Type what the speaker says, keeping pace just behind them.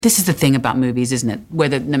This is the thing about movies, isn't it?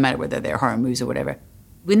 No matter whether they're horror movies or whatever.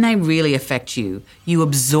 When they really affect you, you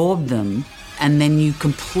absorb them and then you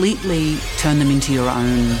completely turn them into your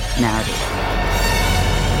own narrative.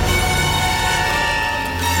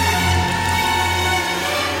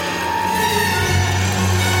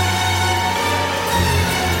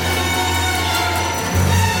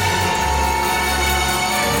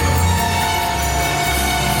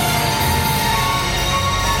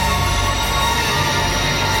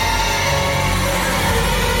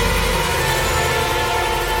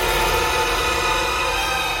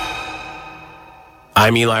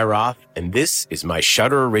 I'm Eli Roth, and this is my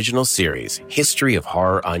Shudder original series, History of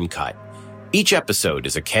Horror Uncut. Each episode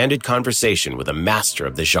is a candid conversation with a master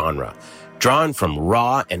of the genre, drawn from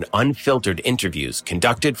raw and unfiltered interviews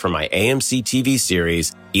conducted for my AMC TV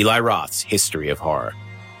series, Eli Roth's History of Horror.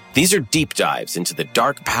 These are deep dives into the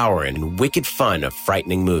dark power and wicked fun of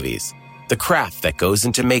frightening movies, the craft that goes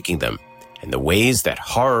into making them, and the ways that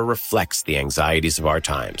horror reflects the anxieties of our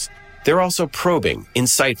times. They're also probing,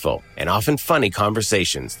 insightful, and often funny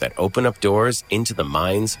conversations that open up doors into the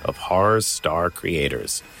minds of horror's star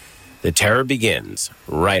creators. The terror begins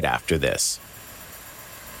right after this.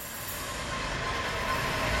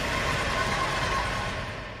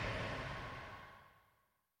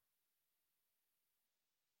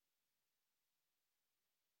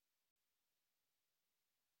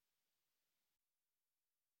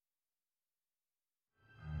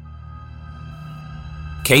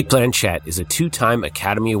 Cate Blanchett is a two-time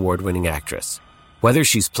Academy Award-winning actress. Whether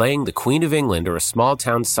she's playing the Queen of England or a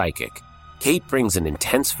small-town psychic, Cate brings an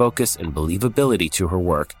intense focus and believability to her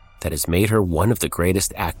work that has made her one of the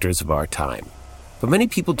greatest actors of our time. But many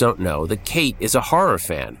people don't know that Cate is a horror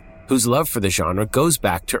fan whose love for the genre goes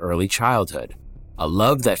back to early childhood, a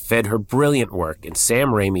love that fed her brilliant work in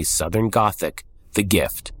Sam Raimi's Southern Gothic, The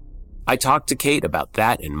Gift. I talked to Cate about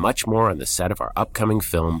that and much more on the set of our upcoming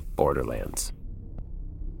film, Borderlands.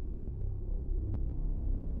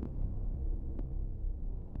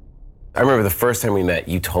 I remember the first time we met,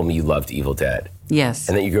 you told me you loved Evil Dead. Yes.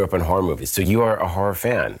 And that you grew up on horror movies. So you are a horror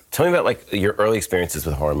fan. Tell me about your early experiences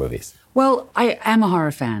with horror movies. Well, I am a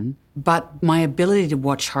horror fan, but my ability to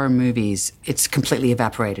watch horror movies, it's completely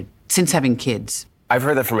evaporated since having kids. I've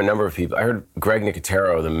heard that from a number of people. I heard Greg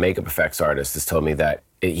Nicotero, the makeup effects artist, has told me that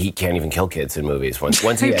he can't even kill kids in movies. Once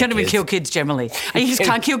he can't even kill kids generally. He just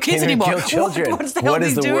can't kill kids anymore. Kill children. What is the hell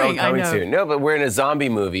he's doing? World coming to? No, but we're in a zombie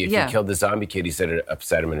movie. If you killed the zombie kid, he said it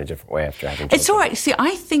upset him in a different way after having children. It's all right. See,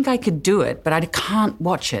 I think I could do it, but I can't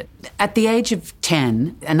watch it. At the age of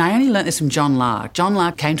 10, and I only learned this from John Lark. John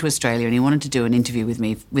Lark came to Australia and he wanted to do an interview with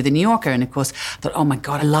me with The New Yorker. And of course, I thought, oh my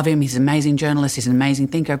God, I love him. He's an amazing journalist. He's an amazing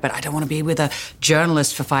thinker, but I don't want to be with a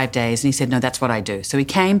journalist for 5 days. And he said, no, that's what I do. So he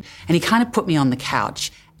came and he kind of put me on the couch.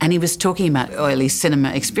 And he was talking about, or at least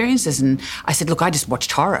cinema experiences, and I said, look, I just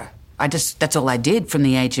watched horror. That's all I did from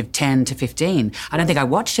the age of 10 to 15. I don't think I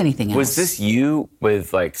watched anything else. Was this you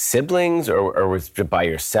with siblings or was it by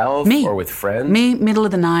yourself? Me. Or with friends? Me, middle of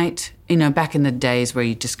the night, back in the days where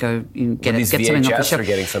you just go, get something off the shelf. Or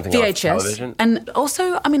getting something VHS. off television? And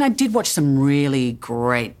also, I did watch some really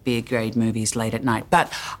great B-grade movies late at night,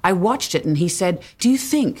 but I watched it and he said, do you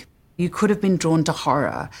think you could have been drawn to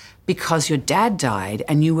horror because your dad died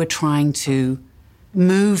and you were trying to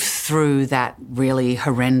move through that really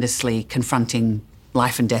horrendously confronting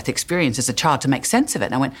life and death experience as a child to make sense of it?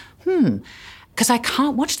 And I went, because I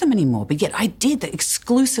can't watch them anymore. But yet I did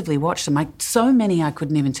exclusively watch them. So many I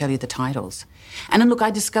couldn't even tell you the titles. And then look,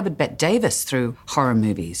 I discovered Bette Davis through horror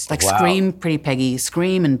movies, like wow. Scream, Pretty Peggy,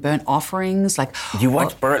 Scream and Burnt Offerings. You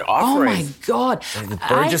watched Burnt Offerings? Oh my God.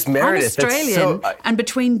 Burgess Meredith. I'm Australian, and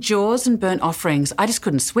between Jaws and Burnt Offerings, I just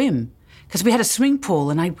couldn't swim. Because we had a swimming pool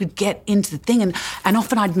and I would get into the thing and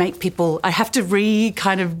often I'd make people, I have to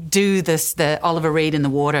do the Oliver Reed in the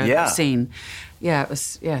water scene. Yeah, it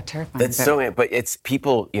was, terrifying. That's but it's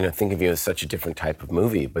people, think of you as such a different type of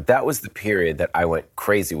movie. But that was the period that I went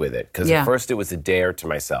crazy with it. Because at first it was a dare to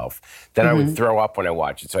myself. Then I would throw up when I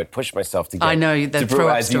watched it. So I'd push myself to get I know, the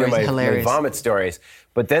throw-up stories are hilarious. My vomit stories.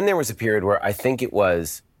 But then there was a period where I think it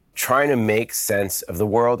was trying to make sense of the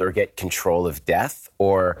world or get control of death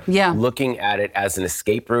or looking at it as an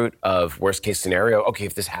escape route of worst case scenario. Okay,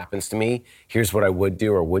 if this happens to me, here's what I would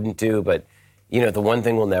do or wouldn't do. But, the one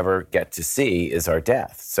thing we'll never get to see is our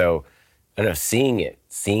death. So, I don't know,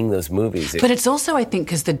 seeing those movies. But it's also, I think,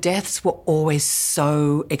 because the deaths were always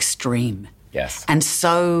so extreme. Yes. And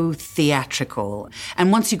so theatrical.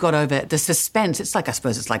 And once you got over the suspense, I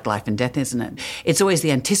suppose it's like life and death, isn't it? It's always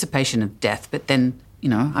the anticipation of death, but then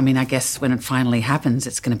I mean, I guess when it finally happens,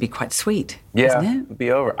 it's going to be quite sweet, yeah, isn't it? It'll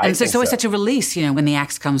be over. And it's always such a release, when the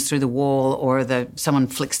axe comes through the wall or someone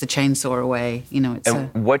flicks the chainsaw away.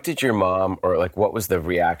 What did your mom, or what was the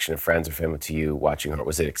reaction of friends or family to you watching her?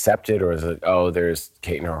 Was it accepted, or was it, oh, there's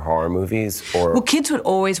Cate and her horror movies? Or Well, kids would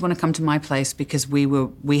always want to come to my place because we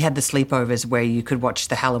had the sleepovers where you could watch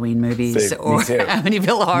the Halloween movies or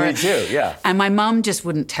Amityville Horror. Me too, yeah. And my mum just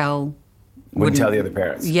wouldn't tell. Wouldn't tell the other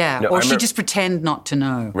parents. Yeah, No, or she'd just pretend not to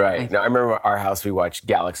know. Right. Now, I remember our house, we watched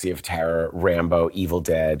Galaxy of Terror, Rambo, Evil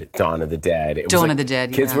Dead, Dawn of the Dead. Dawn of the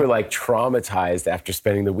Dead, Kids were traumatized after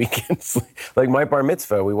spending the weekends. Like my bar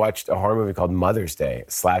mitzvah, we watched a horror movie called Mother's Day,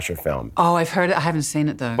 a slasher film. Oh, I've heard it. I haven't seen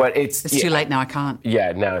it, though. But it's too late now, I can't.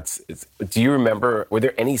 Yeah, now it's. Do you remember, were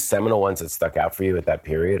there any seminal ones that stuck out for you at that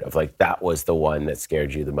period of that was the one that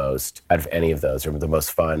scared you the most out of any of those, or the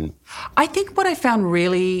most fun? I think what I found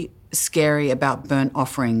really scary about Burnt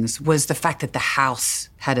Offerings was the fact that the house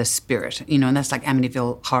had a spirit, and that's like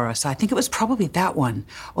Amityville Horror. So I think it was probably that one.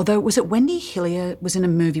 Although, was it Wendy Hillier was in a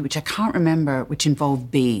movie, which I can't remember, which involved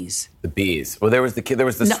bees? The bees. Well, there was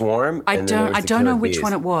the Swarm. I don't know which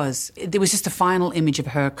one it was. There was just a final image of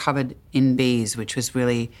her covered in bees, which was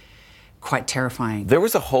really quite terrifying. There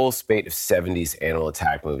was a whole spate of 70s animal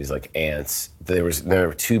attack movies like Ants. There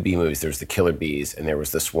were two bee movies. There was the Killer Bees and there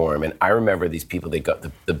was the Swarm. And I remember these people, they got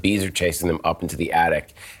the bees are chasing them up into the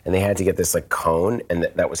attic and they had to get this cone and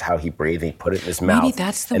that was how he breathed. He put it in his mouth. Maybe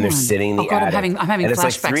that's the and one. they're sitting in the attic. I'm having and it's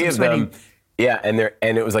flashbacks. Three of them. Yeah, and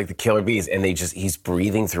it was like the Killer Bees and he's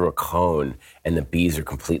breathing through a cone and the bees are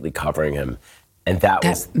completely covering him. And that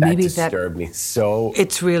disturbed me so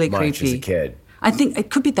it's really much creepy. as a kid. I think it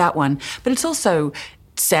could be that one, but it's also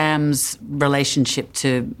Sam's relationship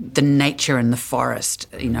to the nature and the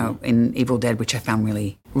forest, in Evil Dead, which I found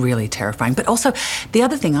really, really terrifying. But also, the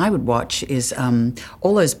other thing I would watch is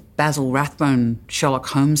all those Basil Rathbone Sherlock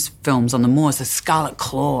Holmes films on the moors, the Scarlet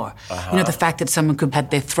Claw. The fact that someone could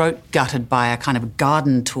have their throat gutted by a kind of a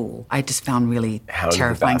garden tool, I just found really terrifying.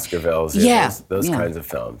 Hound of the Baskervilles, those kinds of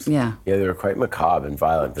films. Yeah. Yeah, they were quite macabre and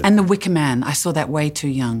violent. And The Wicker Man, I saw that way too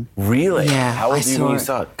young. Really? Yeah. How old were you when you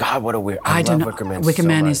saw it? God, what a weird... I love Wicker Man Wicker so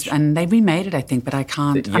Man much. and they remade it, I think, but I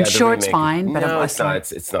can't. I'm sure it's fine. But no, it's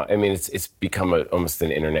not. It's not. I mean, it's become almost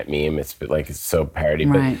an internet meme. It's so parody.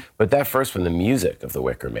 Right. But that first one, the music of The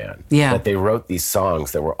Wicker Man, that they wrote these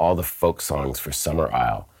songs that were all the folk songs for Summer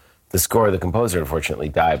Isle. The score, the composer unfortunately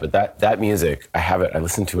died, but that music, I have it, I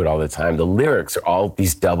listen to it all the time. The lyrics are all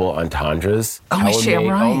these double entendres.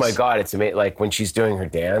 Oh my God, it's amazing. Like when she's doing her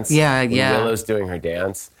dance. When Willow's doing her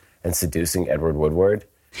dance and seducing Edward Woodward.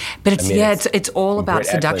 But it's all about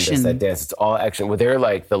seduction. Does that dance. It's all action. Well, they're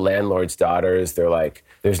like the landlord's daughters. They're like,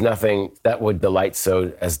 there's nothing that would delight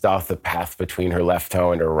so as doth the path between her left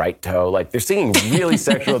toe and her right toe. Like they're singing really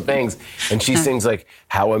sexual things. And she sings like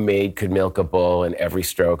how a maid could milk a bull and every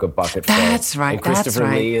stroke a bucket full. That's right. And Christopher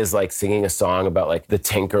Lee is like singing a song about like the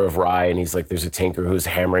tinker of Rye. And he's like, there's a tinker who's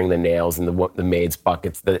hammering the nails in the maid's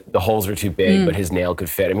buckets. The holes are too big, but his nail could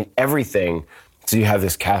fit. I mean, everything. So you have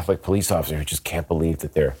this Catholic police officer who just can't believe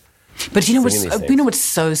that they're But what's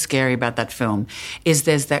so scary about that film is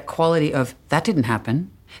there's that quality of that didn't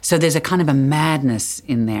happen. So there's a kind of a madness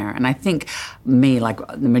in there. And I think like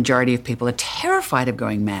the majority of people are terrified of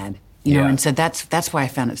going mad. And so that's why I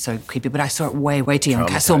found it so creepy. But I saw it way, way too young.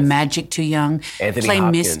 I saw Magic too young. Anthony Play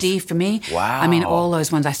Hopkins. Misty for me. Wow. I mean, all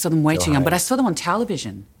those ones, I saw them way too young. But I saw them on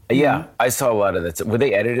television. Yeah, I saw a lot of that. Were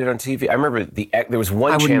they edited on TV? I remember there was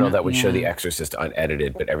one channel that would show The Exorcist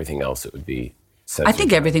unedited, but everything else it would be censored. I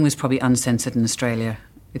think everything was probably uncensored in Australia.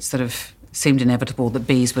 It sort of seemed inevitable that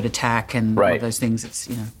bees would attack and all those things.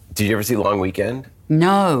 Did you ever see Long Weekend?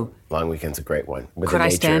 No. Long Weekend's a great one. Could I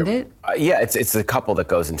stand it? Yeah, it's a couple that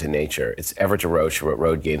goes into nature. It's Everett DeRoche who wrote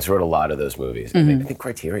Road Games, wrote a lot of those movies. I think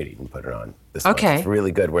Criterion even put it on. This one. It's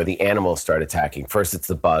really good, where the animals start attacking. First it's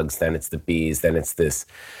the bugs, then it's the bees, then it's this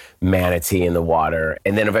manatee in the water,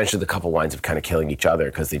 and then eventually the couple winds up kind of killing each other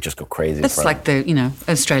because they just go crazy. It's like the,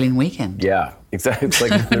 Australian Weekend. Yeah, exactly. It's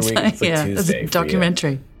like the weekend. It's like Tuesday. It's a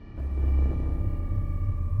documentary.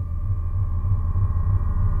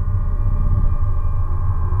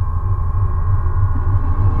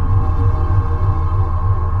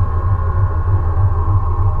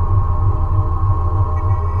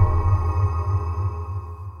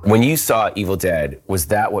 When you saw Evil Dead, was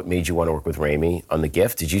that what made you want to work with Raimi on The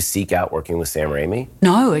Gift? Did you seek out working with Sam Raimi?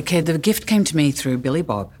 No, the gift came to me through Billy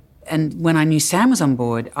Bob. And when I knew Sam was on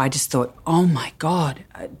board, I just thought, oh my God,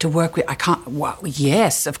 to work with, I can't, well,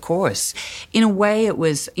 yes, of course. In a way, it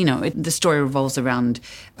was, the story revolves around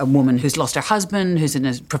a woman who's lost her husband, who's in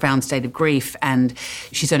a profound state of grief, and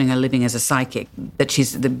she's earning a living as a psychic,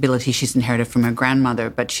 the ability she's inherited from her grandmother,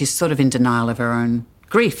 but she's sort of in denial of her own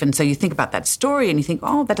grief. And so you think about that story and you think,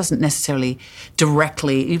 oh, that doesn't necessarily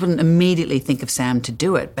directly, you wouldn't immediately think of Sam to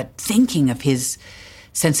do it, but thinking of his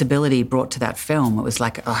sensibility brought to that film, it was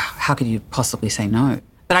like, oh, how could you possibly say no?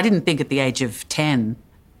 But I didn't think at the age of 10,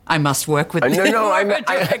 I must work with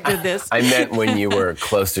this. I meant when you were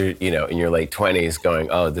closer, in your late 20s going,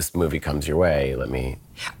 oh, this movie comes your way, let me...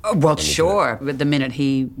 Well, sure, but the minute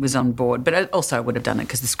he was on board. But also I would have done it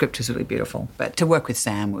because the script was really beautiful. But to work with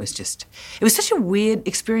Sam was such a weird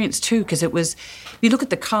experience too, because it was, you look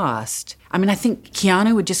at the cast, I mean, I think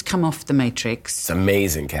Keanu had just come off The Matrix. It's an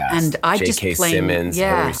amazing cast. And I just J.K. Simmons,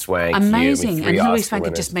 Hilary Swank. Amazing. And Hilary Swank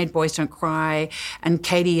had just made Boys Don't Cry. And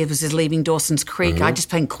Katie was just leaving Dawson's Creek. Mm-hmm. I just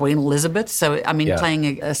playing Queen Elizabeth. So, I mean,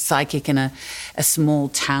 playing a psychic in a small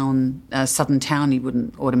town, southern town, you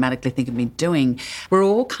wouldn't automatically think of me doing. We're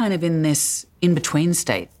all kind of in this in-between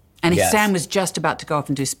state. And Sam was just about to go off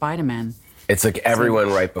and do Spider-Man. It's like everyone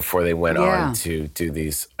right before they went on to do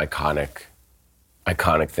these iconic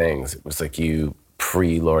things. It was like you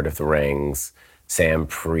pre-Lord of the Rings, Sam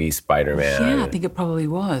pre-Spider-Man. Yeah, I think it probably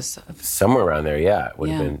was. Somewhere around there, it would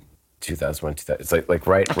have been 2001, 2000. It's like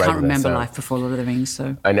right. I can't remember life before Lord of the Rings,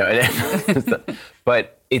 so. I know.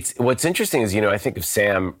 But what's interesting is, I think of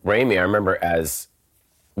Sam Raimi, I remember as,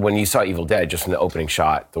 when you saw Evil Dead, just from the opening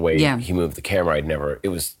shot, the way he moved the camera, it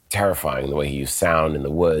was terrifying, the way he used sound in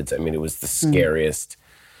the woods. I mean, it was the scariest.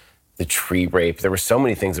 The tree rape. There were so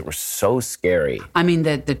many things that were so scary. I mean,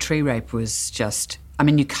 the tree rape was just,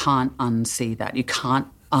 you can't unsee that. You can't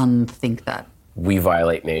unthink that. We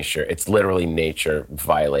violate nature. It's literally nature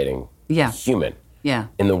violating human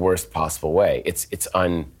in the worst possible way.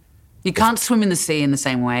 You can't swim in the sea in the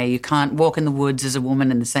same way. You can't walk in the woods as a woman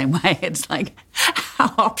in the same way. It's like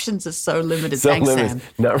our options are so limited. Thanks, Sam.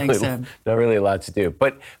 Not really a lot to do.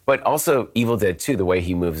 But also Evil Dead 2, the way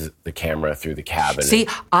he moves the camera through the cabin. See,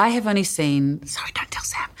 I have only seen, sorry, don't tell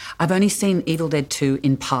Sam. I've only seen Evil Dead 2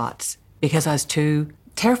 in parts because I was too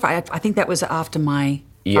terrified. I think that was after my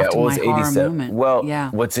horror moment. Well,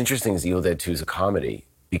 what's interesting is Evil Dead 2 is a comedy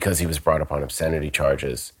because he was brought up on obscenity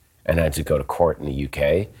charges and had to go to court in the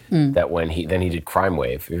UK. That when he did Crime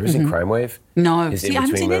Wave. Have you ever seen Crime Wave? No. His in-between I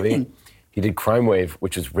haven't seen movie. Anything. He did Crime Wave,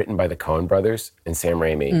 which was written by the Coen brothers and Sam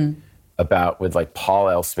Raimi, with like Paul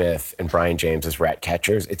L. Smith and Brian James as rat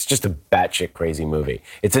catchers. It's just a batshit crazy movie.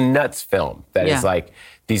 It's a nuts film that is like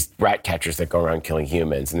these rat catchers that go around killing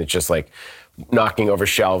humans, and it's just like knocking over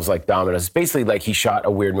shelves like dominoes. It's basically like he shot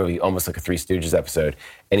a weird movie, almost like a Three Stooges episode,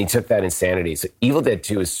 and he took that insanity. So Evil Dead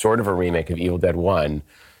 2 is sort of a remake of Evil Dead 1,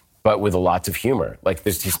 but with lots of humor. Like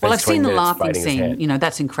he spends I've seen the laughing scene.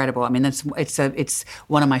 That's incredible. I mean, it's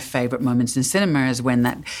one of my favorite moments in cinema is when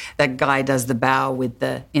that guy does the bow with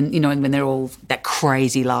when they're all that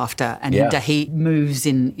crazy laughter and he moves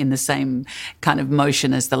in the same kind of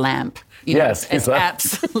motion as the lamp. It's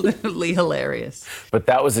absolutely hilarious. But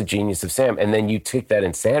that was the genius of Sam. And then you took that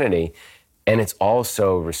insanity, and it's all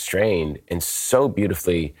so restrained and so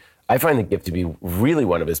beautifully. I find The Gift to be really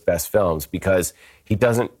one of his best films because he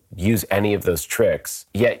doesn't use any of those tricks,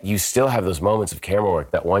 yet you still have those moments of camera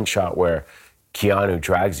work. That one shot where Keanu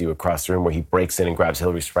drags you across the room, where he breaks in and grabs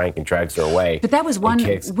Hilary Swank and drags her away. But that was one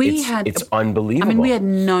it's unbelievable. I mean, we had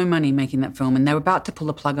no money making that film, and they were about to pull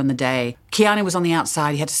the plug on the day. Keanu was on the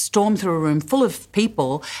outside. He had to storm through a room full of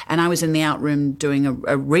people, and I was in the out room doing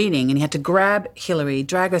a reading, and he had to grab Hilary,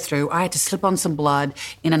 drag her through. I had to slip on some blood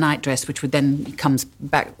in a nightdress, which would then comes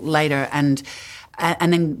back later, and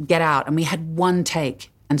then get out. And we had one take.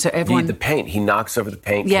 And so everyone... The paint, he knocks over the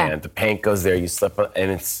paint can. The paint goes there, you slip on,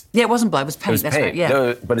 and it's... Yeah, it wasn't blood, it was paint. It was paint. Right,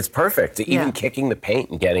 no, but it's perfect. Even kicking the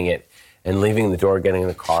paint and getting it and leaving the door, getting in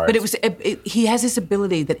the car. But he has this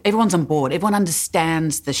ability that everyone's on board. Everyone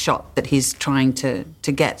understands the shot that he's trying to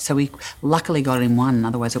get. So we luckily got it in one,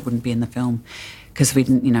 otherwise it wouldn't be in the film. Because we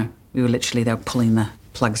didn't, we were literally, they were pulling the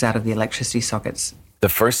plugs out of the electricity sockets. The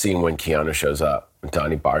first scene when Keanu shows up,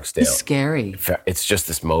 Donnie Barksdale. It's scary. It's just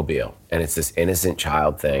this mobile, and it's this innocent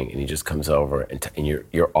child thing, and he just comes over, and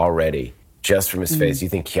you're already, just from his face, you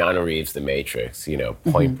think Keanu Reeves, The Matrix,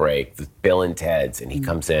 Point Break, the Bill and Ted's, and he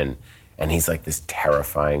comes in, and he's like this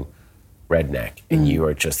terrifying redneck, and you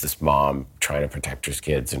are just this mom trying to protect her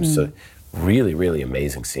kids, and so really, really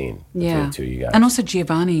amazing scene between the two of you guys. And also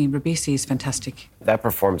Giovanni Ribisi is fantastic. That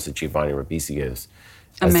performance that Giovanni Ribisi gives,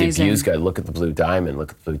 as the abused guy, look at the blue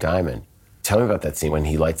diamond, Tell me about that scene when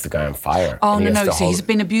he lights the guy on fire. Oh, no. So he's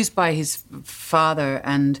been abused by his father,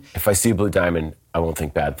 and... If I see a blue diamond, I won't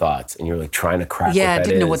think bad thoughts. And you're like trying to crack what that is. Yeah, I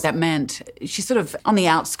didn't know what that meant. She's sort of on the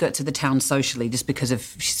outskirts of the town socially just because of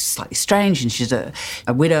she's slightly strange and she's a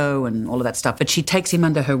widow and all of that stuff. But she takes him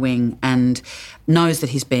under her wing and knows that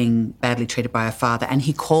he's being badly treated by her father. And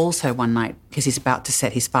he calls her one night because he's about to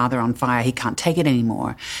set his father on fire. He can't take it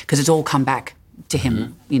anymore because it's all come back to him.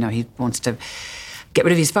 Mm-hmm. You know, he wants to get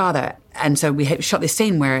rid of his father. And so we shot this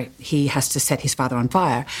scene where he has to set his father on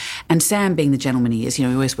fire. And Sam, being the gentleman he is, you know,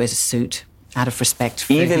 he always wears a suit out of respect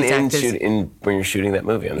for even his actors. When you're shooting that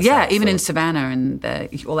movie on the yeah, set, even in Savannah and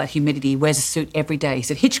all that humidity, he wears a suit every day. He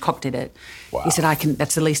said Hitchcock did it. Wow. He said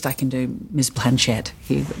that's the least I can do, Ms. Blanchett,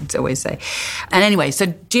 he would always say. And anyway, so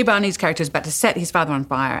Giovanni's character is about to set his father on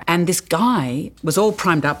fire, and this guy was all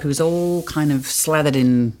primed up. He was all kind of slathered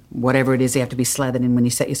in whatever it is you have to be slathered in when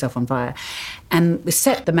you set yourself on fire. And we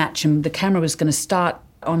set the match, and the camera was going to start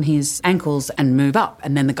on his ankles and move up,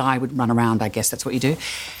 and then the guy would run around. I guess that's what you do.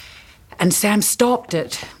 And Sam stopped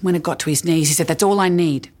it when it got to his knees. He said, "That's all I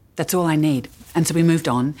need. That's all I need." And so we moved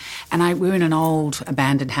on. And we were in an old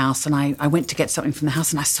abandoned house, and I went to get something from the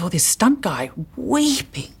house, and I saw this stunt guy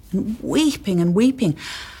weeping and weeping and weeping.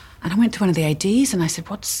 And I went to one of the ADs, and I said,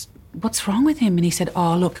 what's wrong with him? And he said,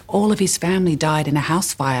 "Oh, look, all of his family died in a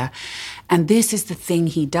house fire. And this is the thing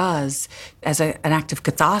he does as an act of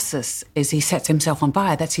catharsis, is he sets himself on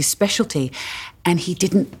fire. That's his specialty." And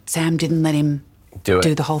Sam didn't let him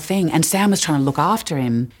do the whole thing. And Sam was trying to look after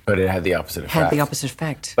him. But it had the opposite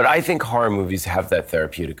effect. But I think horror movies have that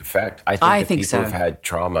therapeutic effect. I think people who've had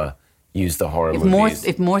trauma use the horror movies.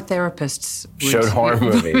 If more therapists showed horror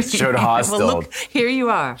movies, showed Hostel. Well, look, here you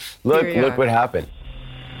are. Look what happened.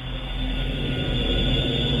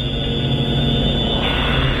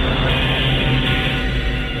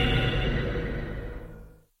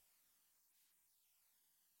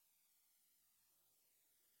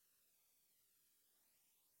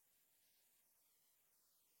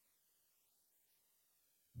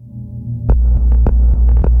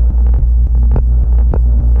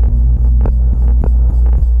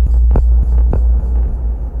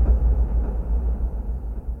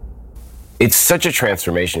 It's such a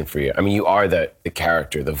transformation for you. I mean, you are the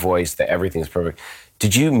character, the voice, everything's perfect.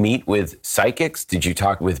 Did you meet with psychics? Did you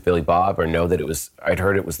talk with Billy Bob or know that I'd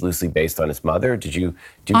heard it was loosely based on his mother? Did you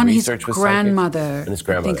do research with psychics? On his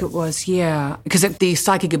grandmother. I think it was, yeah. Because the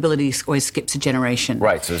psychic ability always skips a generation.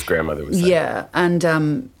 Right, so his grandmother was psychic. Yeah, and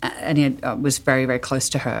he was very, very close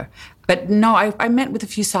to her. But no, I met with a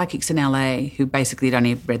few psychics in LA who basically had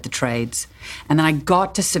only read the trades. And then I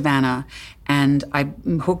got to Savannah and I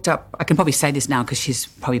hooked up, I can probably say this now because she's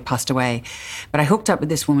probably passed away, but I hooked up with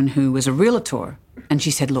this woman who was a realtor. And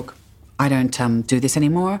she said, "Look, I don't do this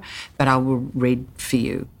anymore, but I will read for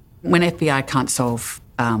you." When FBI can't solve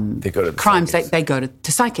crimes, they go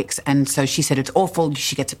to psychics. And so she said, "It's awful."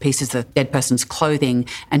 She gets pieces of the dead person's clothing,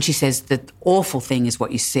 and she says the awful thing is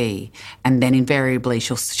what you see. And then invariably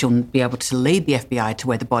she'll be able to lead the FBI to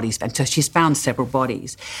where the bodies. And so she's found several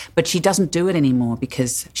bodies. But she doesn't do it anymore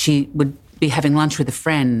because she would be having lunch with a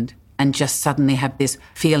friend and just suddenly have this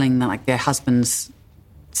feeling that like their husband's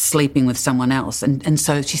sleeping with someone else. And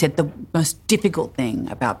so she said the most difficult thing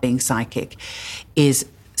about being psychic is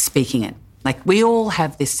speaking it. Like, we all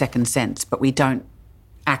have this second sense, but we don't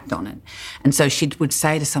act on it. And so she would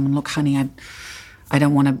say to someone, "Look, honey, I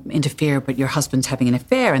don't want to interfere, but your husband's having an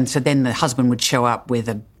affair." And so then the husband would show up with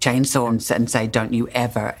a chainsaw and say, "Don't you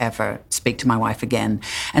ever, ever speak to my wife again."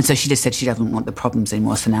 And so she just said she doesn't want the problems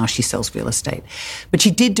anymore, so now she sells real estate. But she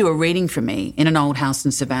did do a reading for me in an old house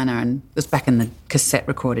in Savannah, and it was back in the cassette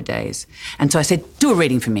recorder days. And so I said, "Do a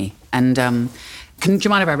reading for me." And do you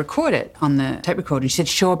mind if I record it on the tape recorder? And she said,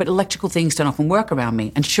 "Sure, but electrical things don't often work around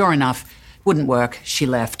me." And sure enough, wouldn't work. She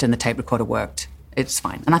left and the tape recorder worked. It's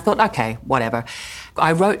fine. And I thought, okay, whatever.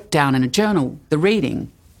 I wrote down in a journal the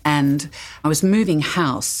reading, and I was moving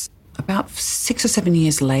house about 6 or 7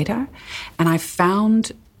 years later, and I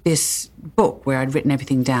found this book where I'd written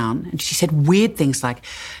everything down. And she said weird things like,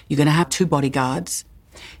 "You're going to have 2 bodyguards.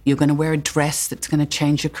 You're going to wear a dress that's going to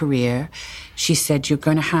change your career." She said, "You're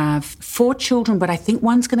going to have 4 children, but I think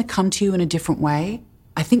one's going to come to you in a different way.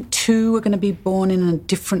 I think 2 are going to be born in a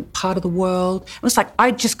different part of the world." It was like,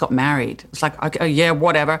 I just got married. It was like, okay, oh, yeah,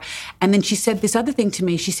 whatever. And then she said this other thing to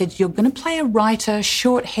me. She said, "You're going to play a writer,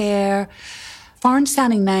 short hair,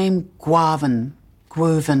 foreign-sounding name, Guaven.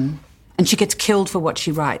 And she gets killed for what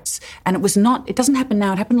she writes." And it doesn't happen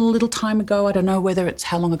now. It happened a little time ago. I don't know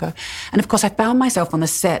how long ago. And of course, I found myself on the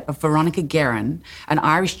set of Veronica Guerin, an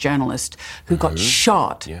Irish journalist who got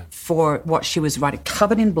shot for what she was writing,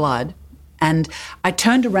 covered in blood. And I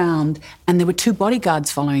turned around and there were 2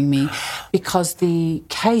 bodyguards following me because the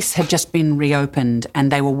case had just been reopened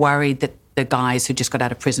and they were worried that the guys who just got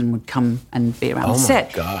out of prison would come and be around the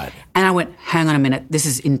set. Oh, my God. And I went, hang on a minute, this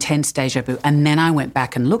is intense deja vu. And then I went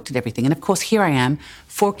back and looked at everything. And, of course, here I am,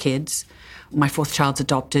 4 kids. My 4th child's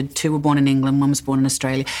adopted. 2 were born in England. 1 was born in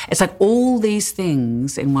Australia. It's like all these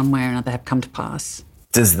things in one way or another have come to pass.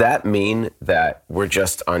 Does that mean that we're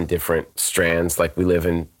just on different strands, like we live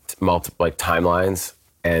in multiple timelines,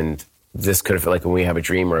 and this could have, like when we have a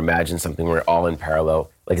dream or imagine something, we're all in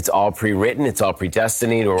parallel? Like it's all pre-written, it's all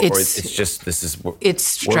predestined, or it's just, this is... It's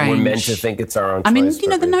strange. We're meant to think it's our own choice. I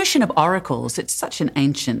mean, the notion of oracles, it's such an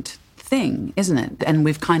ancient thing, isn't it? And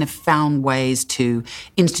we've kind of found ways to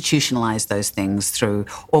institutionalize those things through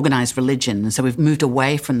organized religion. And so we've moved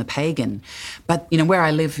away from the pagan. But, where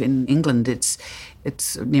I live in England, it's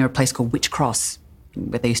near a place called Witch Cross,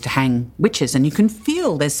 where they used to hang witches, and you can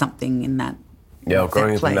feel there's something in that. Yeah,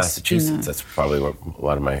 growing up in Massachusetts, that's probably where a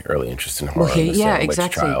lot of my early interest in horror and witch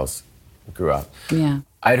trials grew up. Yeah.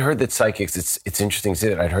 I'd heard that psychics, it's interesting to see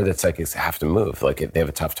that, I'd heard that psychics have to move. Like they have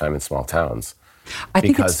a tough time in small towns. I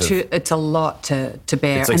think it's a lot to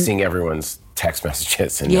bear. It's like seeing everyone's text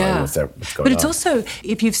messages and knowing what's going on. But it's also,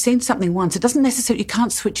 if you've seen something once, it doesn't necessarily, you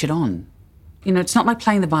can't switch it on. It's not like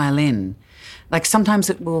playing the violin. Like sometimes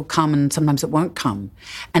it will come and sometimes it won't come.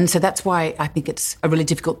 And so that's why I think it's a really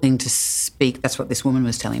difficult thing to speak. That's what this woman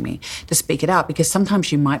was telling me, to speak it out, because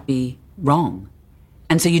sometimes you might be wrong.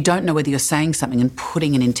 And so you don't know whether you're saying something and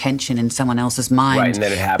putting an intention in someone else's mind. Right, and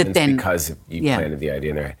then it happens because you planted the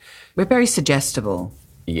idea in their head. We're very suggestible.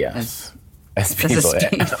 Yes. As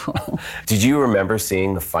people. Did you remember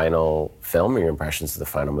seeing the final film or your impressions of the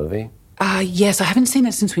final movie? Yes, I haven't seen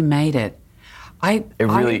it since we made it.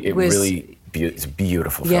 It's a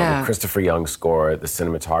beautiful film. The Christopher Young score, the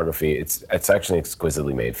cinematography, it's actually an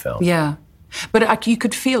exquisitely made film. Yeah. But you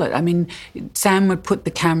could feel it. I mean, Sam would put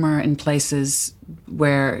the camera in places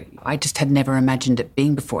where I just had never imagined it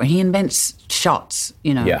being before. He invents shots,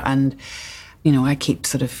 and, I keep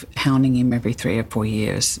sort of hounding him every 3 or 4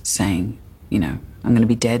 years saying, I'm going to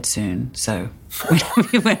be dead soon, so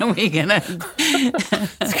when are we going to...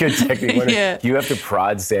 It's good technique. You have to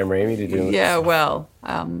prod Sam Raimi to do it. Yeah, well,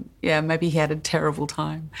 maybe he had a terrible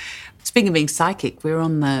time. Speaking of being psychic, we were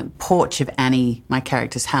on the porch of Annie, my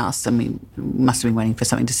character's house, and we must have been waiting for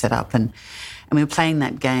something to set up, and we were playing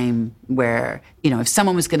that game where, if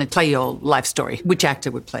someone was going to play your life story, which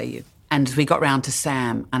actor would play you? And we got round to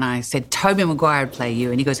Sam, and I said, Tobey Maguire would play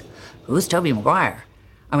you, and he goes, who's Tobey Maguire?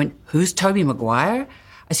 I went, who's Tobey Maguire?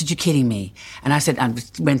 I said, you're kidding me. And I said, I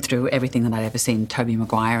went through everything that I'd ever seen Tobey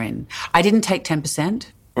Maguire in. I didn't take 10%.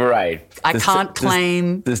 Right. I can't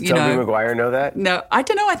claim, Does Tobey Maguire know that? No, I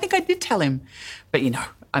don't know. I think I did tell him. But, he...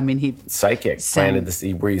 Psychic. Planted the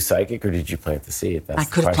seed. Were you psychic or did you plant the seed? That's I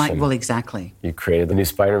could have planted, well, exactly. You created the new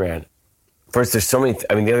Spider-Man. First, there's so many,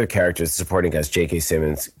 the other characters, supporting guys, J.K.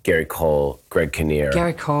 Simmons, Gary Cole, Greg Kinnear.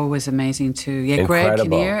 Gary Cole was amazing too. Yeah,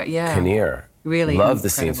 Incredible. Greg Kinnear, Kinnear. Really love the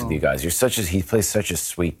scenes with you guys. He plays such a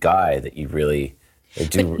sweet guy that you really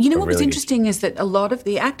do. But what was interesting is that a lot of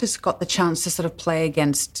the actors got the chance to sort of play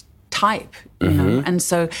against type, and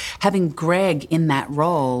so having Greg in that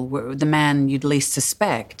role, the man you'd least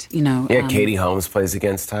suspect, Yeah, Katie Holmes plays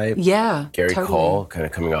against type. Yeah, Gary totally. Cole, kind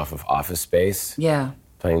of coming off of Office Space. Yeah,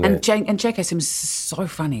 and J.K. Simmons is so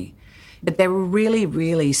funny. But they were really,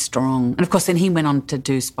 really strong. And of course, then he went on to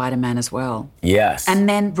do Spider-Man as well. Yes. And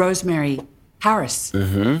then Rosemary Harris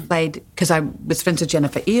played, because I was friends with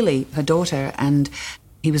Jennifer Ely, her daughter, and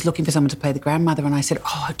he was looking for someone to play the grandmother, and I said,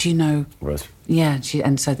 do you know... Rose. Yeah,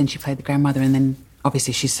 and so then she played the grandmother, and then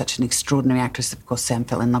obviously she's such an extraordinary actress. Of course, Sam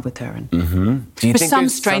fell in love with her. And Do you for think some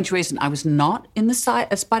strange reason, I was not in the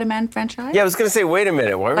Spider-Man franchise. Yeah, I was going to say, wait a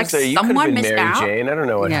minute. Why was there? You could have been Mary Jane. I don't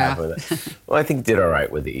know what happened with that. Well, I think did all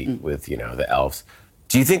right with the elves.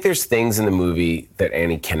 Do you think there's things in the movie that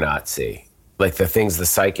Annie cannot see? Like the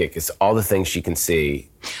psychic, is all the things she can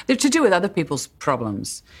see. They're to do with other people's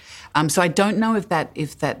problems. So I don't know if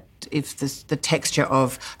the texture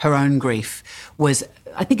of her own grief was.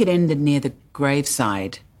 I think it ended near the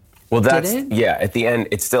graveside. Well, Did it? At the end,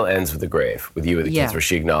 it still ends with the grave, with you and the kids, where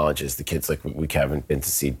she acknowledges the kids, like, we haven't been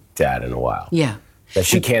to see Dad in a while. Yeah. That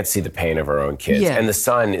she can't see the pain of her own kids. Yeah. And the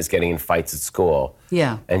son is getting in fights at school.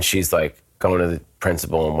 Yeah. And she's like going to the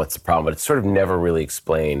principal and what's the problem? But it's sort of never really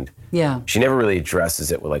explained. Yeah. She never really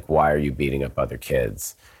addresses it with, like, why are you beating up other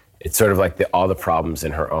kids? It's sort of like all the problems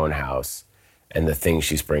in her own house and the things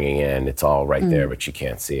she's bringing in, it's all right there, but she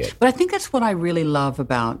can't see it. But I think that's what I really love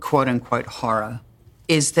about quote-unquote horror,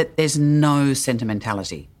 is that there's no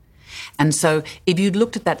sentimentality. And so if you'd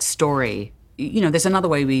looked at that story there's another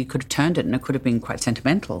way we could have turned it and it could have been quite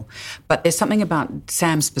sentimental. But there's something about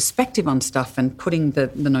Sam's perspective on stuff and putting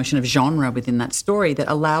the notion of genre within that story that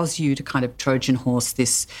allows you to kind of Trojan horse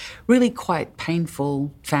this really quite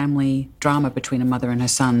painful family drama between a mother and her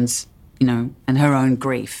sons, and her own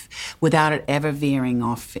grief, without it ever veering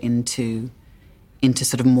off into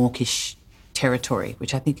sort of mawkish territory,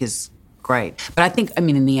 which I think is great. But I think,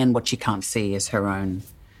 in the end, what you can't see is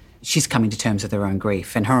she's coming to terms with her own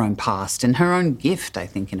grief and her own past and her own gift, I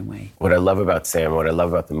think, in a way. What I love about Sam, what I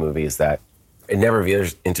love about the movie is that it never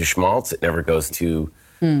veers into schmaltz. It never goes too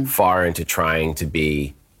far into trying to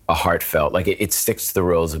be a heartfelt. Like, it sticks to the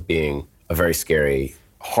rules of being a very scary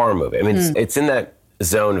horror movie. It's in that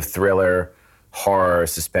zone of thriller, horror,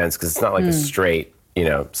 suspense, because it's not like a straight,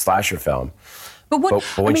 slasher film. But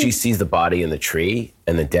when she sees the body in the tree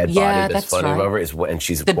and the dead body that's floating over and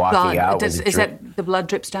she's walking out. Is that the blood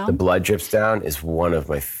drips down? The blood drips down is one of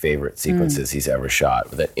my favorite sequences he's ever shot,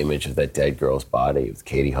 with that image of that dead girl's body with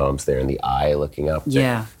Katie Holmes there in the eye looking up.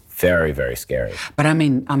 Yeah. Very, very scary. But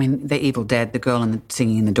the Evil Dead, the girl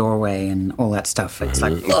singing in the doorway and all that stuff. It's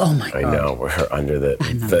like, oh my God. I know, where her under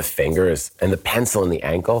the fingers and the pencil in the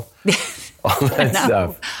ankle. All that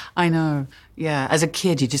stuff. I know. Yeah, as a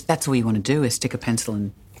kid, that's all you want to do is stick a pencil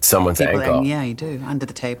in someone's ankle. Yeah, you do, under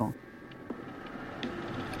the table.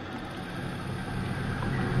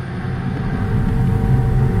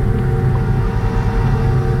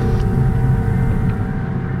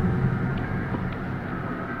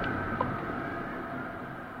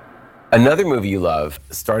 Another movie you love,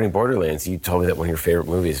 starting Borderlands, you told me that one of your favorite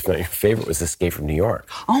movies, your favorite was Escape from New York.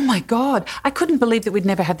 Oh my God, I couldn't believe that we'd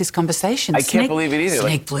never had this conversation. I can't believe it either.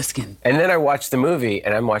 Snake Plissken. And then I watched the movie,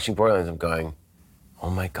 and I'm watching Borderlands, I'm going, oh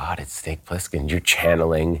my God, it's Snake Plissken. You're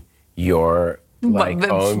channeling your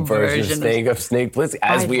own version of Snake Plissken,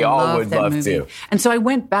 as we all would love to. And so I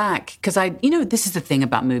went back, because this is the thing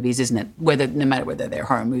about movies, isn't it? No matter whether they're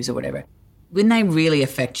horror movies or whatever, when they really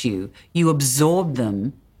affect you, you absorb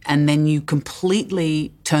them, and then you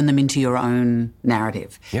completely turn them into your own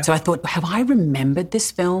narrative. Yeah. So I thought, have I remembered this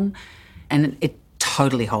film? And it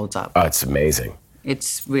totally holds up. Oh, it's amazing.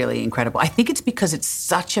 It's really incredible. I think it's because it's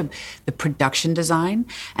the production design,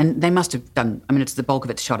 and they must have done, it's the bulk of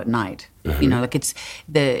it's shot at night. Mm-hmm. It's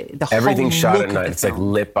the whole everything's shot look at night. It's film. like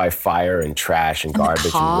lit by fire and trash and garbage the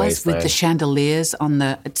cars and wasteland. with the chandeliers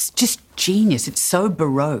it's just genius. It's so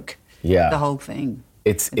Baroque. Yeah. The whole thing.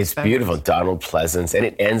 It's beautiful. Donald Pleasance. And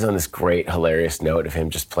it ends on this great, hilarious note of him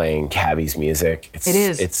just playing Cabby's music. It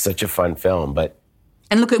is. It's such a fun film.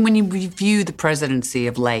 And look, when you review the presidency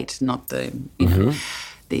of late, not the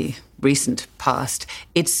the recent past,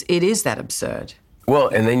 it is that absurd. Well,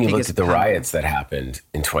 and then you looked at the riots that happened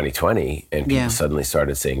in 2020, and people suddenly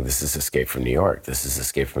started saying, this is Escape from New York. This is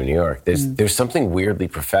Escape from New York. There's something weirdly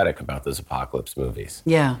prophetic about those apocalypse movies.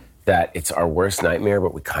 Yeah. That it's our worst nightmare,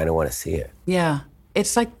 but we kind of want to see it. Yeah.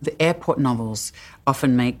 It's like the airport novels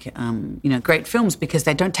often make, great films because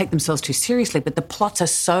they don't take themselves too seriously, but the plots are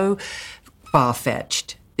so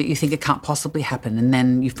far-fetched that you think it can't possibly happen, and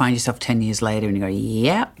then you find yourself 10 years later and you go,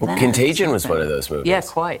 yeah. Well, Contagion was one of those movies. Yeah,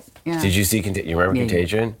 quite. Yeah. Did you see Contagion? You remember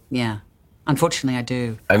Contagion? Yeah. Unfortunately, I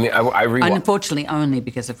do. I unfortunately, only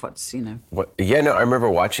because of what's, I remember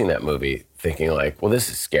watching that movie thinking like, well, this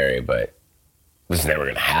is scary, but this is never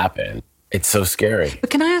going to happen. It's so scary. But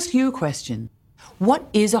can I ask you a question? What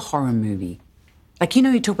is a horror movie? Like,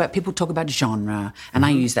 people talk about genre, and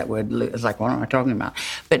I use that word, it's like, what am I talking about?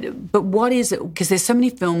 But what is it? Because there's so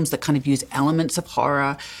many films that kind of use elements of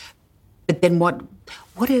horror, but then what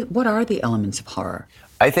are the elements of horror?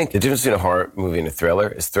 I think the difference between a horror movie and a thriller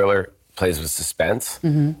is thriller plays with suspense,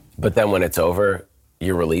 but then when it's over,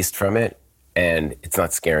 you're released from it, and it's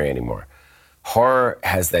not scary anymore. Horror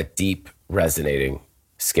has that deep, resonating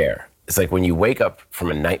scare. It's like when you wake up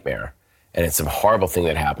from a nightmare, and it's some horrible thing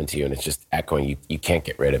that happened to you, and it's just echoing. You can't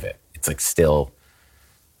get rid of it. It's like still,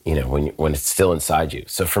 when it's still inside you.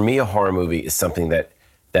 So for me, a horror movie is something that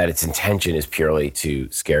its intention is purely to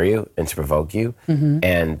scare you and to provoke you,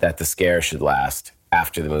 and that the scare should last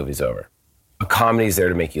after the movie's over. A comedy is there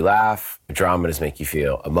to make you laugh. A drama is make you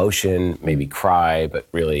feel emotion, maybe cry, but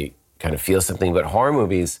really kind of feel something. But horror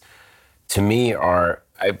movies, to me,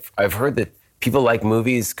 I've heard that people like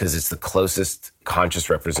movies because it's the closest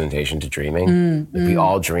conscious representation to dreaming. We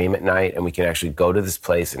all dream at night, and we can actually go to this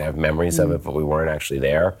place and have memories of it, but we weren't actually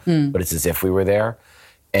there. But it's as if we were there.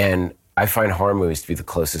 And I find horror movies to be the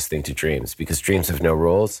closest thing to dreams because dreams have no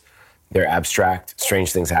rules. They're abstract.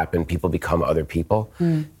 Strange things happen. People become other people.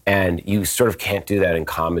 And you sort of can't do that in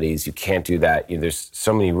comedies. You can't do that. There's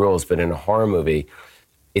so many rules. But in a horror movie,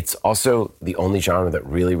 it's also the only genre that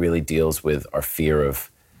really, really deals with our fear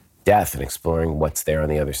of death and exploring what's there on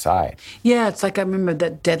the other side. Yeah, it's like I remember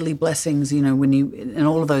that Deadly Blessings, when you, in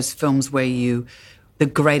all of those films where the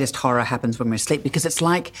greatest horror happens when we're asleep, because it's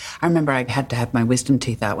like, I remember I had to have my wisdom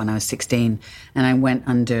teeth out when I was 16 and I went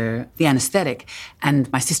under the anesthetic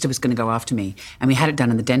and my sister was going to go after me and we had it done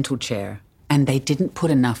in the dental chair and they didn't put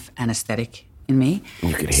enough anesthetic in me.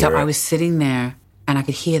 You could hear so it. I was sitting there and I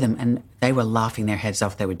could hear them and they were laughing their heads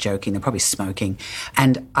off. They were joking. They're probably smoking.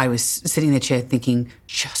 And I was sitting in the chair thinking,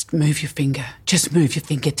 just move your finger. Just move your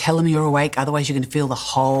finger. Tell them you're awake. Otherwise, you're going to feel the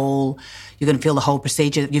whole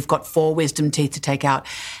procedure. You've got 4 wisdom teeth to take out.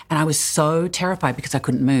 And I was so terrified because I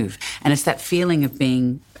couldn't move. And it's that feeling of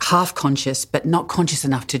being half conscious, but not conscious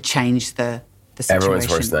enough to change the situation. Everyone's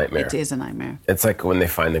worst nightmare. It is a nightmare. It's like when they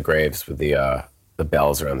find the graves with the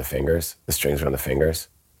bells around the fingers, the strings around the fingers.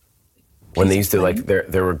 When they used to, like,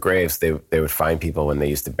 there were graves, they would find people when they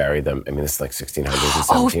used to bury them. I mean, it's like 1600s and 1700s.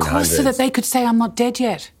 Oh, of course, so that they could say, I'm not dead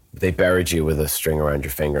yet. They buried you with a string around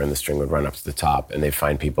your finger, and the string would run up to the top, and they'd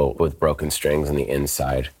find people with broken strings on the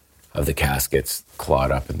inside of the caskets,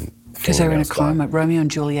 clawed up and because they were in a coma. Romeo and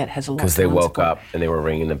Juliet has a lot. Because they woke up and they were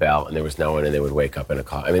ringing the bell, and there was no one, and they would wake up in a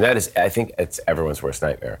coma. I mean, I think it's everyone's worst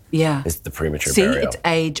nightmare. Yeah. It's the premature burial. See, it's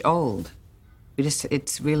age old.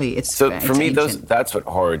 So for me, that's what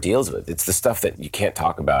horror deals with. It's the stuff that you can't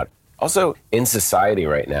talk about. Also, in society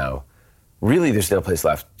right now, really there's no place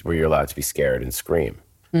left where you're allowed to be scared and scream.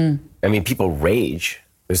 I mean, people rage.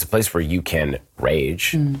 There's a place where you can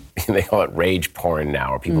rage. They call it rage porn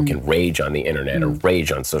now, or people can rage on the internet or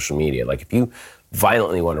rage on social media. Like if you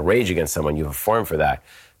violently want to rage against someone, you have a forum for that.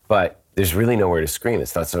 But there's really nowhere to scream.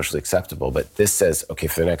 It's not socially acceptable. But this says, okay,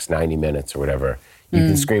 for the next 90 minutes or whatever, you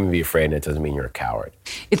can scream and be afraid, and it doesn't mean you're a coward.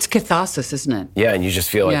 It's catharsis, isn't it? Yeah, and you just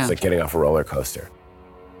feel like it's like getting off a roller coaster.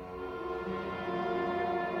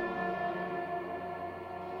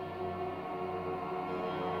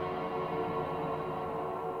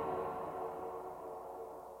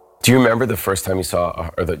 Do you remember the first time you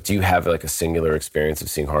saw, do you have like a singular experience of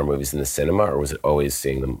seeing horror movies in the cinema, or was it always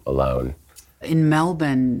seeing them alone? In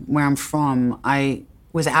Melbourne, where I'm from, I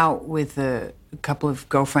was out with a couple of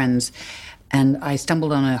girlfriends and I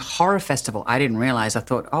stumbled on a horror festival. I didn't realize. I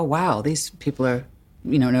thought, oh, wow, these people are,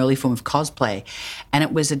 an early form of cosplay. And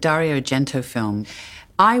it was a Dario Argento film.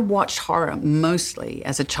 I watched horror mostly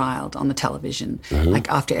as a child on the television, like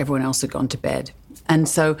after everyone else had gone to bed. And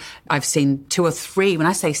so I've seen 2 or 3. When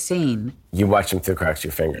I say seen... You watch them through cracks of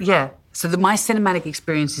your fingers. Yeah. So my cinematic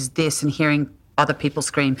experience is this and hearing other people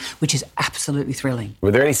scream, which is absolutely thrilling.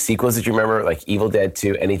 Were there any sequels that you remember, like Evil Dead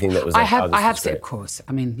 2, anything that was like, I have seen, of course.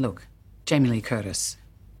 I mean, look, Jamie Lee Curtis.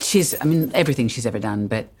 Everything she's ever done,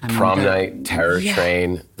 but... Prom Night, Terror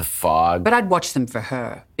Train, The Fog. But I'd watch them for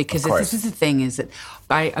her, because this is the thing, is that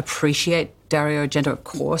I appreciate Dario Argento, of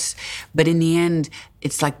course, but in the end,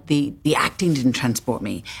 it's like the acting didn't transport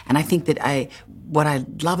me. And I think that what I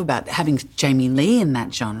love about having Jamie Lee in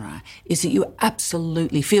that genre is that you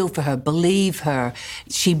absolutely feel for her, believe her.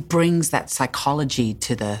 She brings that psychology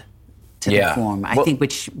to the form, I think,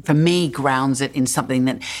 which for me grounds it in something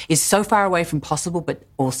that is so far away from possible, but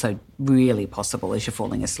also really possible as you're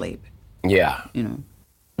falling asleep. Yeah.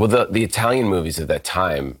 Well, the Italian movies of that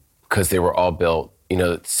time, because they were all built,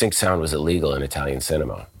 sync sound was illegal in Italian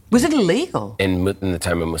cinema. Was it illegal? In the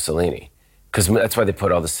time of Mussolini. Because that's why they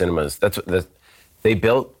put all the cinemas, they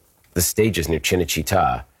built the stages near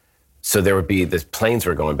Cinecittà. So there would be, the planes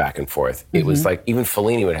were going back and forth. It was like, even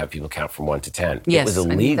Fellini would have people count from 1 to 10. Yes, it was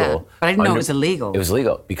illegal. But I didn't know it was illegal. It was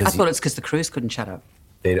illegal because... I thought it's because the crews couldn't shut up.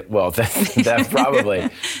 That probably.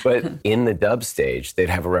 But in the dub stage, they'd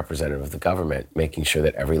have a representative of the government making sure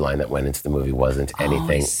that every line that went into the movie wasn't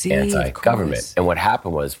anything anti-government. And what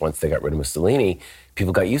happened was, once they got rid of Mussolini,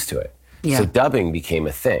 people got used to it. Yeah. So dubbing became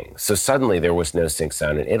a thing. So suddenly there was no sync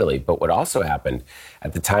sound in Italy. But what also happened,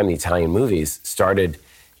 at the time the Italian movies started...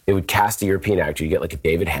 They would cast a European actor. You get like a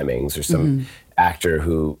David Hemmings or some actor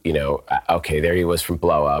who, okay, there he was from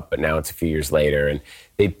Blow Up, but now it's a few years later. And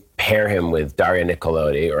they'd pair him with Daria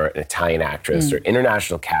Nicolodi or an Italian actress or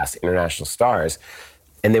international cast, international stars.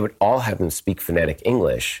 And they would all have them speak phonetic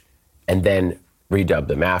English and then redub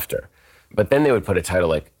them after. But then they would put a title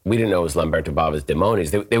like, we didn't know it was Lamberto Bava's Demonies.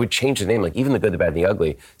 They would change the name, like even The Good, the Bad, and the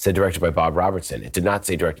Ugly said directed by Bob Robertson. It did not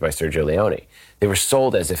say directed by Sergio Leone. They were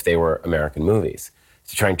sold as if they were American movies,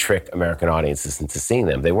 to try and trick American audiences into seeing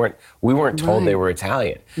them. We weren't told they were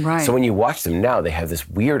Italian. Right. So when you watch them now, they have this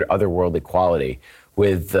weird otherworldly quality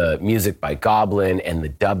with the music by Goblin and the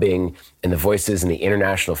dubbing and the voices and the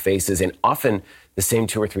international faces. And often the same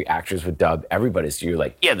 2 or 3 actors would dub everybody. So you're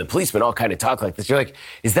like, yeah, the policemen all kind of talk like this. You're like,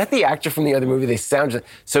 is that the actor from the other movie? They sound just...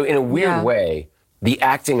 So in a weird way, the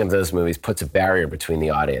acting of those movies puts a barrier between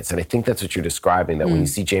the audience. And I think that's what you're describing, that when you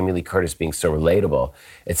see Jamie Lee Curtis being so relatable,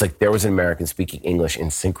 it's like there was an American speaking English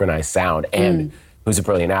in synchronized sound and who's a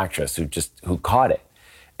brilliant actress who caught it.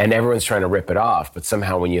 And everyone's trying to rip it off, but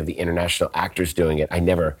somehow when you have the international actors doing it,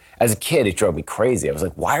 as a kid, it drove me crazy. I was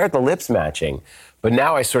like, why aren't the lips matching? But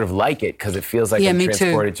now I sort of like it because it feels like I'm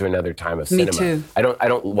transported to another time of cinema. Me too. I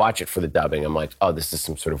don't watch it for the dubbing. I'm like, oh, this is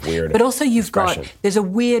some sort of weird. But also expression. there's a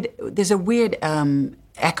weird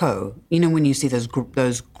echo. You know, when you see those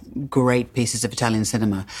great pieces of Italian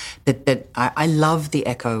cinema, that I love the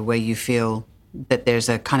echo where you feel that there's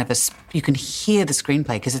a kind of you can hear the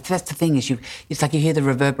screenplay, because that's the thing, is it's like you hear the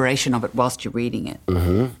reverberation of it whilst you're reading it,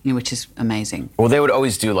 which is amazing. Well, they would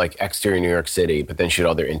always do like exterior New York City, but then shoot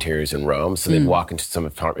all their interiors in Rome. So they'd walk into some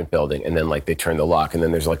apartment building and then like they turn the lock and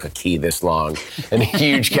then there's like a key this long and a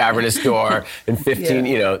huge cavernous door and 15,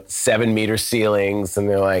 7-meter ceilings. And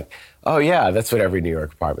they're like, oh yeah, that's what every New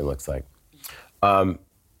York apartment looks like.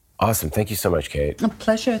 Awesome. Thank you so much, Cate. A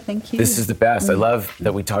pleasure. Thank you. This is the best. I love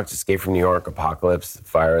that we talked Escape from New York, Apocalypse,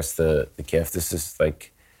 Virus, the Gift. This is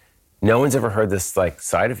like, no one's ever heard this like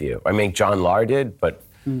side of you. I mean, John Lahr did, but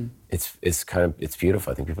it's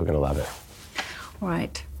beautiful. I think people are going to love it. All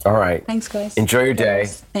right. All right. Thanks, guys. Enjoy your day.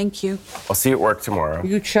 Thank you. I'll see you at work tomorrow.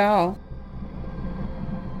 You shall.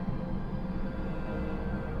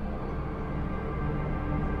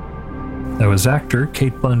 That was actor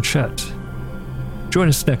Cate Blanchett. Join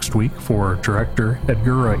us next week for director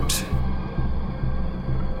Edgar Wright.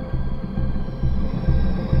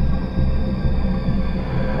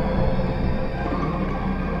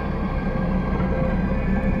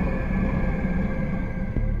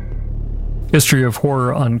 History of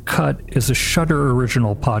Horror Uncut is a Shudder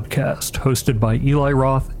original podcast hosted by Eli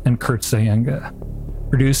Roth and Kurt Sayenga.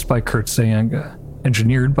 Produced by Kurt Sayenga.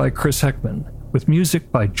 Engineered by Chris Heckman. With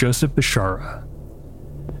music by Joseph Bishara.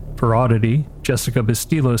 For Oddity, Jessica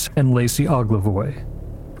Bastilos and Lacey Oglevoy.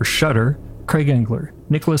 For Shudder, Craig Engler,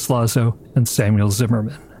 Nicholas Lazo, and Samuel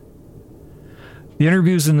Zimmerman. The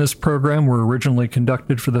interviews in this program were originally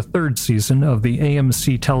conducted for the 3rd season of the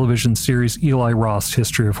AMC television series Eli Roth's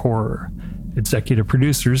History of Horror. Executive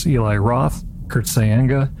producers Eli Roth, Kurt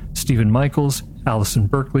Sayenga, Stephen Michaels, Allison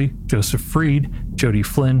Berkeley, Joseph Freed, Jody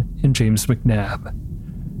Flynn, and James McNabb.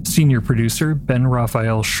 Senior producer Ben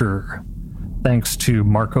Raphael Schur. Thanks to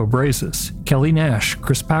Marco Brazes, Kelly Nash,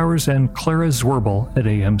 Chris Powers, and Clara Zwerbel at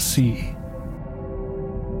AMC.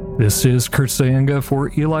 This is Kurt Sayenga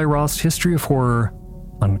for Eli Roth's History of Horror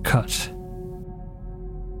Uncut.